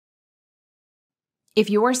If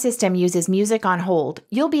your system uses Music on Hold,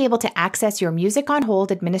 you'll be able to access your Music on Hold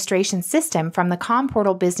administration system from the Comm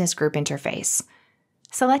Portal Business Group interface.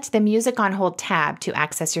 Select the Music on Hold tab to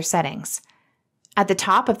access your settings. At the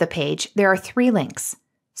top of the page, there are 3 links.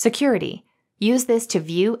 Security. Use this to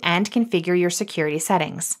view and configure your security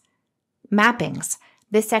settings. Mappings.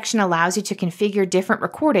 This section allows you to configure different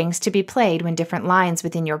recordings to be played when different lines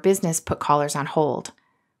within your business put callers on hold.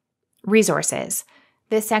 Resources.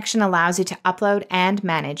 This section allows you to upload and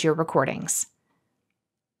manage your recordings.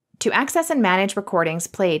 To access and manage recordings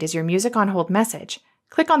played as your Music on Hold message,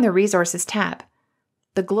 click on the Resources tab.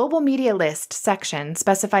 The Global Media List section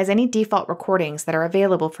specifies any default recordings that are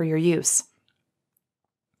available for your use.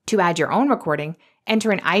 To add your own recording,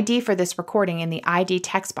 enter an ID for this recording in the ID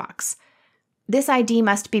text box. This ID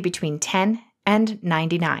must be between 10 and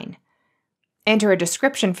 99. Enter a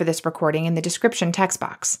description for this recording in the description text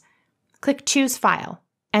box. Click Choose File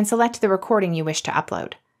and select the recording you wish to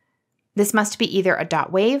upload. This must be either a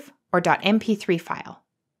 .wav or .mp3 file.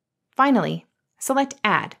 Finally, select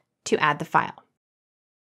Add to add the file.